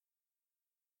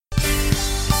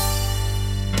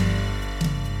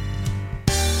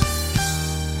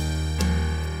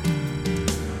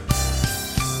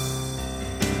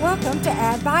Welcome to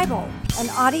Add Bible, an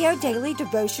audio daily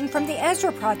devotion from the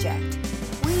Ezra Project.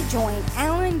 We join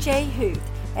Alan J. Huth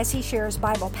as he shares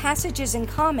Bible passages and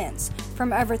comments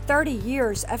from over 30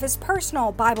 years of his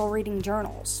personal Bible reading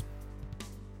journals.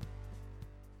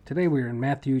 Today we are in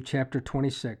Matthew chapter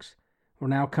 26. We're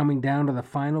now coming down to the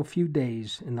final few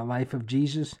days in the life of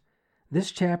Jesus. This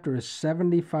chapter is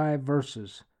 75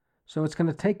 verses, so it's going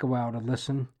to take a while to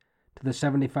listen to the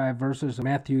 75 verses of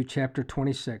Matthew chapter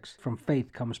 26 from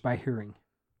Faith Comes by Hearing.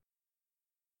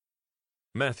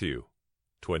 Matthew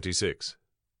 26.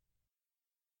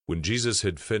 When Jesus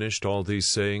had finished all these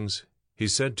sayings, he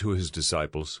said to his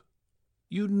disciples,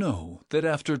 "You know that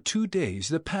after 2 days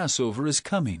the Passover is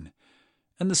coming,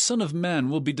 and the Son of Man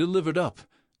will be delivered up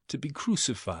to be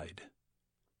crucified."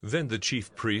 Then the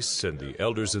chief priests and the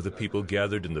elders of the people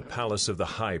gathered in the palace of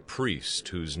the high priest,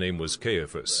 whose name was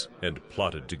Caiaphas, and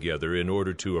plotted together in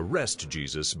order to arrest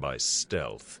Jesus by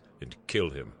stealth and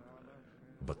kill him.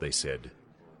 But they said,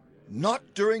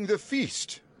 "Not during the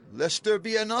feast, lest there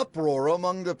be an uproar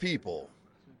among the people."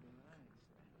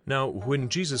 Now when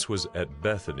Jesus was at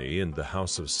Bethany in the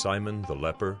house of Simon the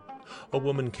leper, a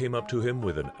woman came up to him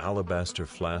with an alabaster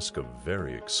flask of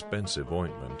very expensive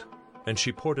ointment, and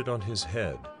she poured it on his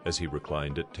head as he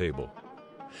reclined at table.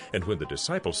 And when the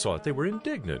disciples saw it, they were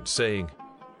indignant, saying,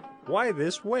 "Why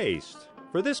this waste?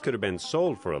 For this could have been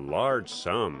sold for a large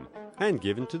sum and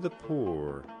given to the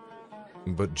poor."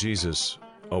 But Jesus,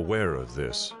 aware of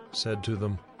this, said to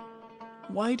them,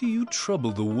 "Why do you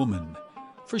trouble the woman?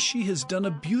 For she has done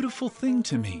a beautiful thing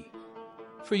to me.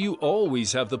 For you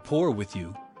always have the poor with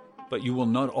you, but you will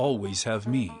not always have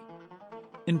me.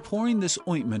 In pouring this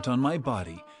ointment on my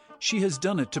body, she has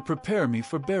done it to prepare me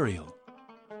for burial.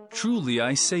 Truly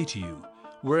I say to you,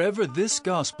 wherever this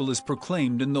gospel is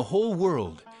proclaimed in the whole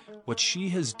world, what she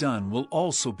has done will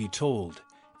also be told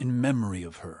in memory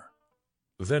of her."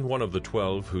 Then one of the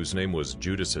 12, whose name was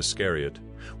Judas Iscariot,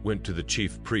 went to the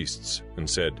chief priests and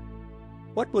said,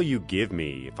 "What will you give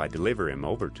me if I deliver him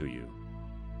over to you?"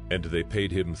 And they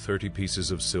paid him 30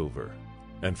 pieces of silver.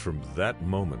 And from that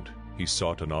moment he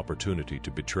sought an opportunity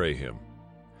to betray him.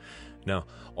 Now,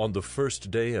 on the first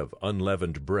day of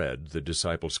unleavened bread, the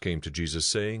disciples came to Jesus,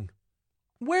 saying,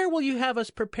 "Where will you have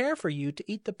us prepare for you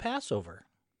to eat the Passover?"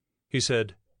 He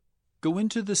said, "Go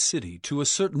into the city to a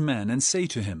certain man and say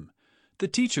to him, 'The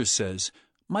teacher says,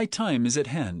 my time is at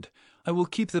hand. I will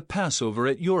keep the Passover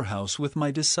at your house with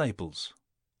my disciples.'"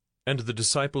 And the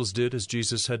disciples did as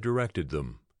Jesus had directed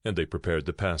them, and they prepared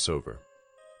the Passover.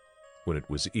 When it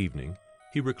was evening,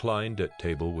 he reclined at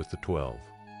table with the 12.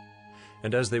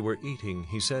 And as they were eating,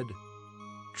 he said,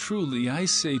 "Truly I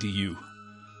say to you,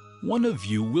 one of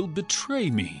you will betray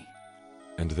me."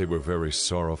 And they were very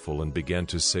sorrowful and began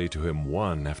to say to him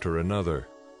one after another,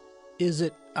 "Is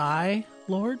it I,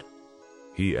 Lord?"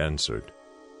 He answered,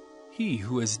 "He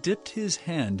who has dipped his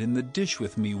hand in the dish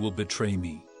with me will betray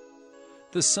me.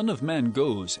 The Son of Man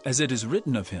goes as it is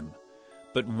written of him,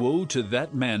 but woe to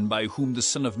that man by whom the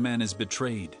Son of Man is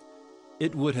betrayed.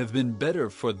 It would have been better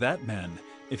for that man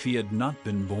if he had not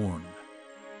been born."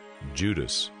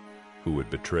 Judas, who would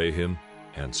betray him,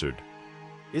 answered,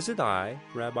 "Is it I,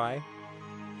 Rabbi?"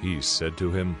 He said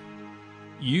to him,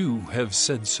 "You have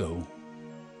said so."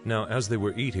 Now as they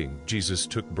were eating, Jesus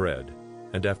took bread,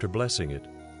 and after blessing it,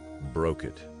 broke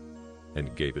it,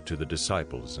 and gave it to the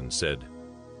disciples, and said,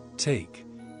 "Take,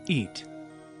 eat.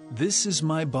 This is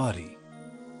my body."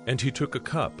 And he took a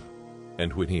cup,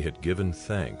 and when he had given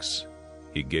thanks,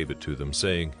 he gave it to them,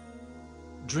 saying,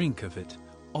 "Drink of it,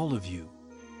 all of you,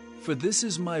 for this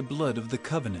is my blood of the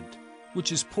covenant,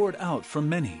 which is poured out for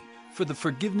many for the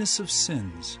forgiveness of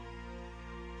sins.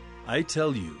 I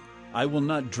tell you, I will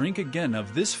not drink again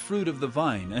of this fruit of the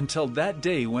vine until that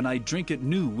day when I drink it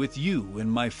new with you in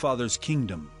my Father's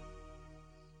kingdom."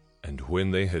 And when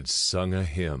they had sung a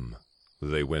hymn,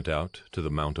 they went out to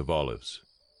the Mount of Olives.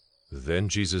 Then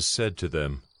Jesus said to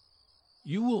them,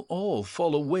 "You will all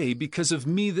fall away because of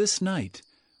me this night,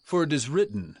 for it is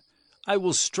written, 'I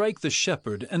will strike the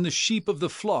shepherd, and the sheep of the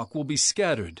flock will be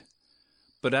scattered.'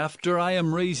 But after I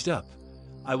am raised up,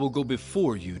 I will go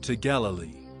before you to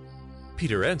Galilee."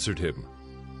 Peter answered him,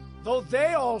 "Though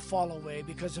they all fall away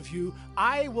because of you,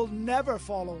 I will never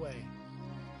fall away."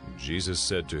 Jesus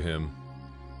said to him,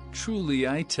 "Truly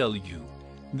I tell you,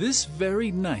 this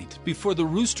very night before the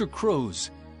rooster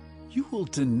crows, you will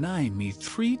deny me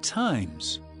 3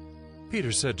 times.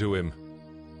 Peter said to him,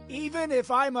 "Even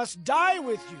if I must die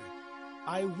with you,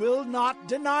 I will not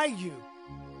deny you."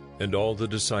 And all the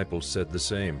disciples said the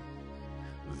same.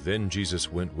 Then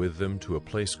Jesus went with them to a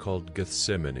place called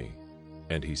Gethsemane,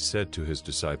 and he said to his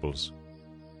disciples,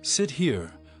 "Sit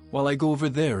here while I go over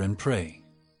there and pray."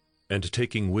 And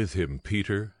taking with him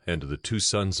Peter and the 2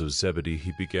 sons of Zebedee,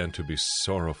 he began to be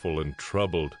sorrowful and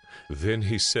troubled. Then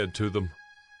he said to them,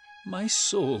 My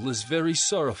soul is very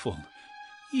sorrowful,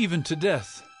 even to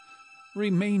death.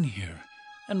 Remain here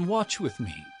and watch with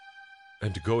me.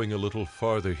 And going a little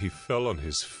farther, he fell on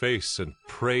his face and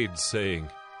prayed, saying,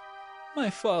 My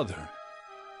Father,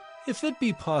 if it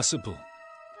be possible,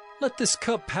 let this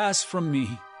cup pass from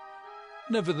me.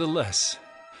 Nevertheless,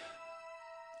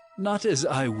 not as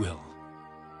I will,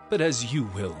 but as you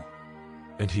will.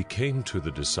 And he came to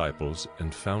the disciples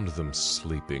and found them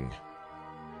sleeping.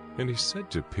 And he said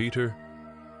to Peter,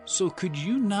 So could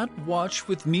you not watch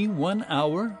with me 1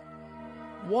 hour?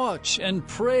 Watch and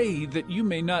pray that you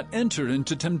may not enter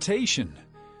into temptation.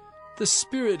 The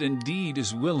spirit indeed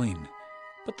is willing,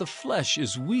 but the flesh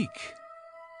is weak.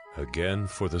 Again,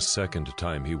 for the 2nd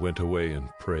time, he went away and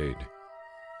prayed,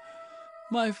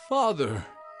 My Father,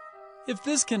 if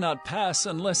this cannot pass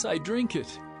unless I drink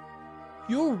it,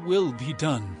 your will be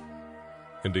done.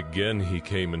 And again he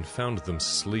came and found them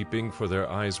sleeping, for their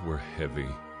eyes were heavy.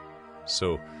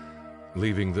 So,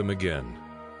 leaving them again,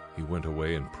 he went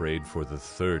away and prayed for the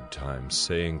 3rd time,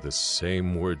 saying the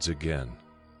same words again.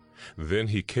 Then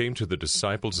he came to the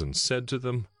disciples and said to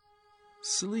them,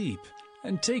 Sleep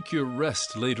and take your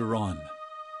rest later on.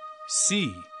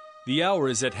 See, the hour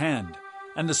is at hand,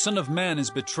 and the Son of Man is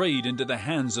betrayed into the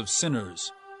hands of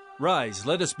sinners. Rise,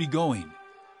 let us be going.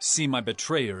 See, my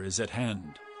betrayer is at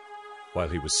hand. While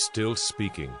he was still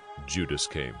speaking, Judas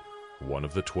came, one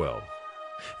of the 12,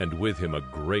 and with him a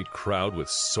great crowd with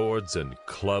swords and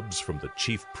clubs from the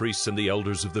chief priests and the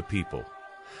elders of the people.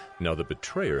 Now the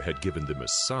betrayer had given them a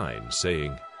sign,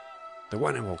 saying, The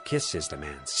one who will kiss is the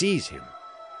man. Seize him.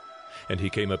 And he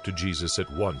came up to Jesus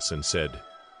at once and said,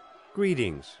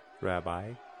 Greetings,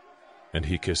 Rabbi. And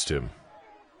he kissed him.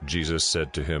 Jesus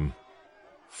said to him,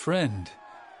 Friend,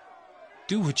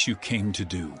 do what you came to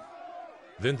do.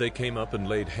 Then they came up and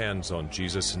laid hands on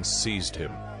Jesus and seized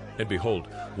him. And behold,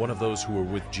 one of those who were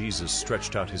with Jesus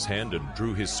stretched out his hand and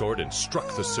drew his sword and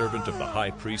struck the servant of the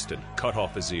high priest and cut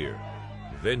off his ear.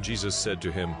 Then Jesus said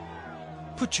to him,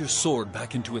 Put your sword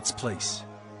back into its place,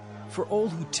 for all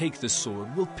who take the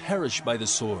sword will perish by the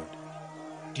sword.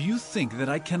 Do you think that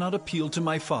I cannot appeal to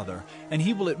my Father, and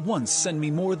he will at once send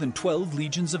me more than 12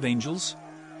 legions of angels?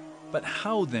 But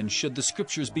how then should the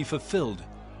Scriptures be fulfilled,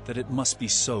 that it must be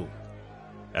so?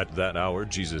 At that hour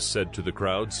Jesus said to the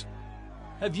crowds,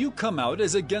 Have you come out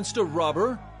as against a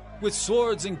robber, with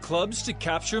swords and clubs to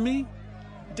capture me?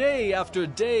 Day after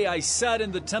day I sat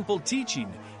in the temple teaching,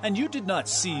 and you did not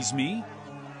seize me.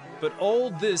 But all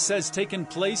this has taken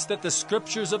place that the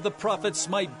Scriptures of the prophets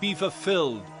might be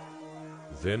fulfilled.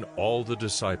 Then all the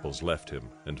disciples left him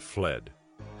and fled.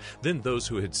 Then those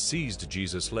who had seized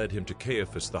Jesus led him to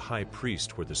Caiaphas the high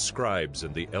priest, where the scribes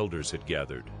and the elders had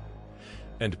gathered.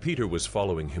 And Peter was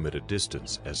following him at a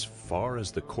distance, as far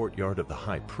as the courtyard of the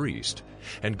high priest,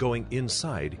 and going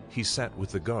inside he sat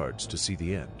with the guards to see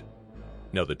the end.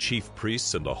 Now the chief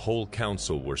priests and the whole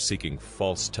council were seeking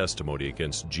false testimony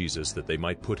against Jesus, that they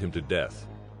might put him to death.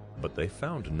 But they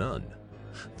found none,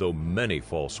 though many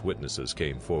false witnesses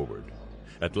came forward.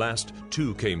 At last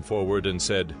 2 came forward and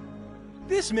said,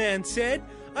 This man said,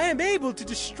 I am able to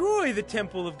destroy the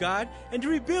temple of God and to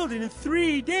rebuild it in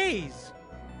 3 days.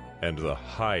 And the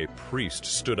high priest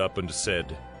stood up and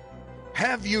said,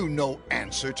 Have you no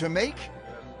answer to make?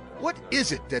 What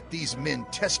is it that these men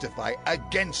testify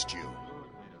against you?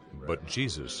 But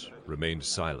Jesus remained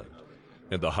silent.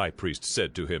 And the high priest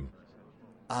said to him,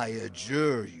 I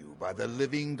adjure you by the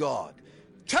living God,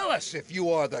 tell us if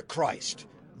you are the Christ,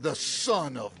 the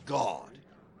Son of God.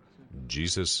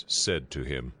 Jesus said to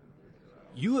him,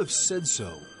 You have said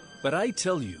so, but I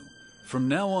tell you, from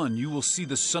now on you will see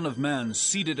the Son of Man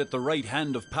seated at the right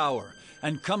hand of power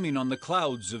and coming on the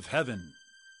clouds of heaven.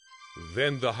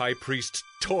 Then the high priest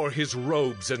tore his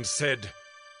robes and said,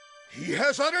 He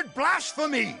has uttered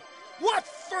blasphemy! What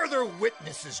further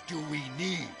witnesses do we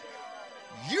need?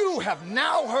 You have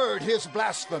now heard his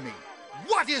blasphemy.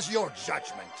 What is your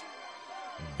judgment?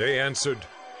 They answered,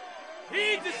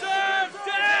 He deserves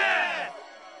death!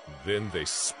 Then they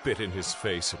spit in his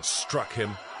face and struck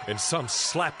him, and some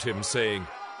slapped him, saying,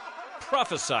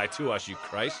 Prophesy to us, you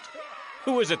Christ.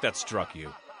 Who is it that struck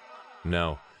you?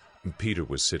 Now Peter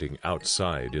was sitting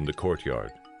outside in the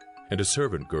courtyard, and a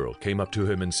servant girl came up to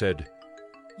him and said,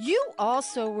 You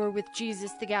also were with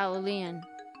Jesus the Galilean.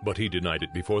 But he denied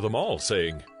it before them all,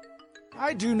 saying,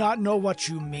 I do not know what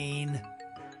you mean.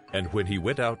 And when he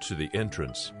went out to the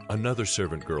entrance, another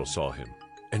servant girl saw him,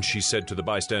 and she said to the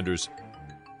bystanders,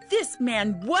 This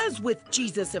man was with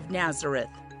Jesus of Nazareth.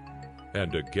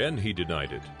 And again he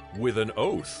denied it, with an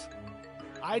oath,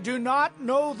 I do not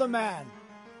know the man.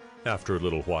 After a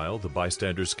little while, the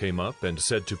bystanders came up and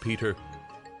said to Peter,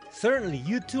 Certainly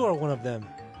you too are one of them,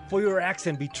 for your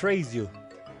accent betrays you.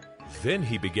 Then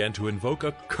he began to invoke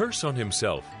a curse on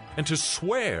himself and to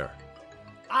swear.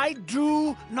 I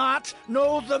do not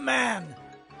know the man.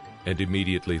 And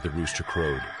immediately the rooster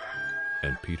crowed,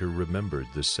 and Peter remembered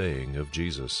the saying of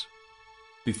Jesus.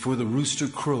 Before the rooster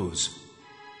crows,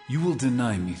 you will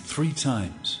deny me 3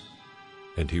 times.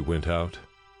 And he went out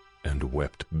and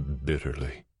wept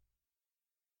bitterly.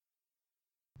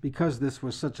 Because this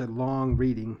was such a long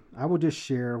reading, I will just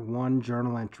share one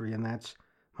journal entry, and that's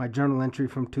my journal entry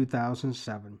from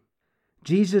 2007.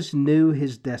 Jesus knew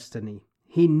his destiny.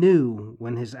 He knew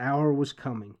when his hour was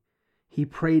coming. He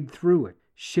prayed through it,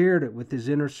 shared it with his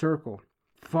inner circle,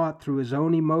 fought through his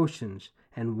own emotions,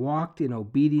 and walked in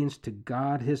obedience to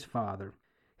God his Father.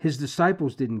 His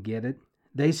disciples didn't get it.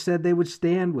 They said they would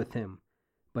stand with him,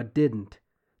 but didn't.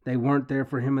 They weren't there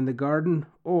for him in the garden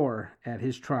or at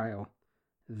his trial.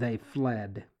 They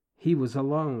fled. He was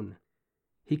alone.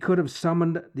 He could have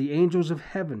summoned the angels of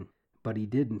heaven, but he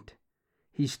didn't.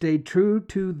 He stayed true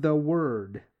to the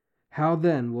Word. How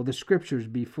then will the Scriptures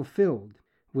be fulfilled,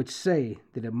 which say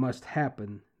that it must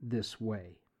happen this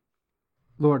way?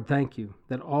 Lord, thank you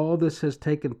that all this has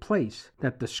taken place,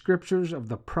 that the Scriptures of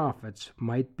the prophets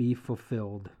might be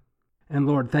fulfilled. And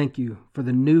Lord, thank you for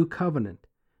the new covenant,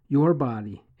 your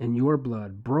body and your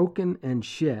blood broken and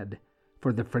shed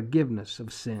for the forgiveness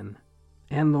of sin.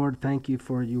 And Lord, thank you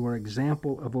for your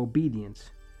example of obedience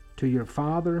to your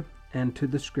Father and to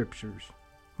the Scriptures.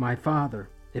 My Father,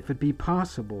 if it be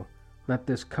possible, let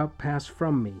this cup pass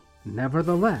from me.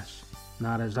 Nevertheless,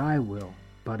 not as I will,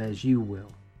 but as you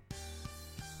will.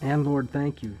 And Lord,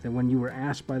 thank you that when you were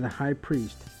asked by the high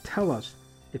priest, tell us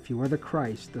if you are the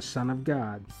Christ, the Son of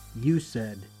God, you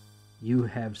said, you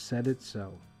have said it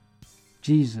so.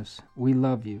 Jesus, we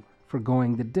love you for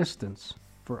going the distance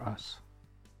for us.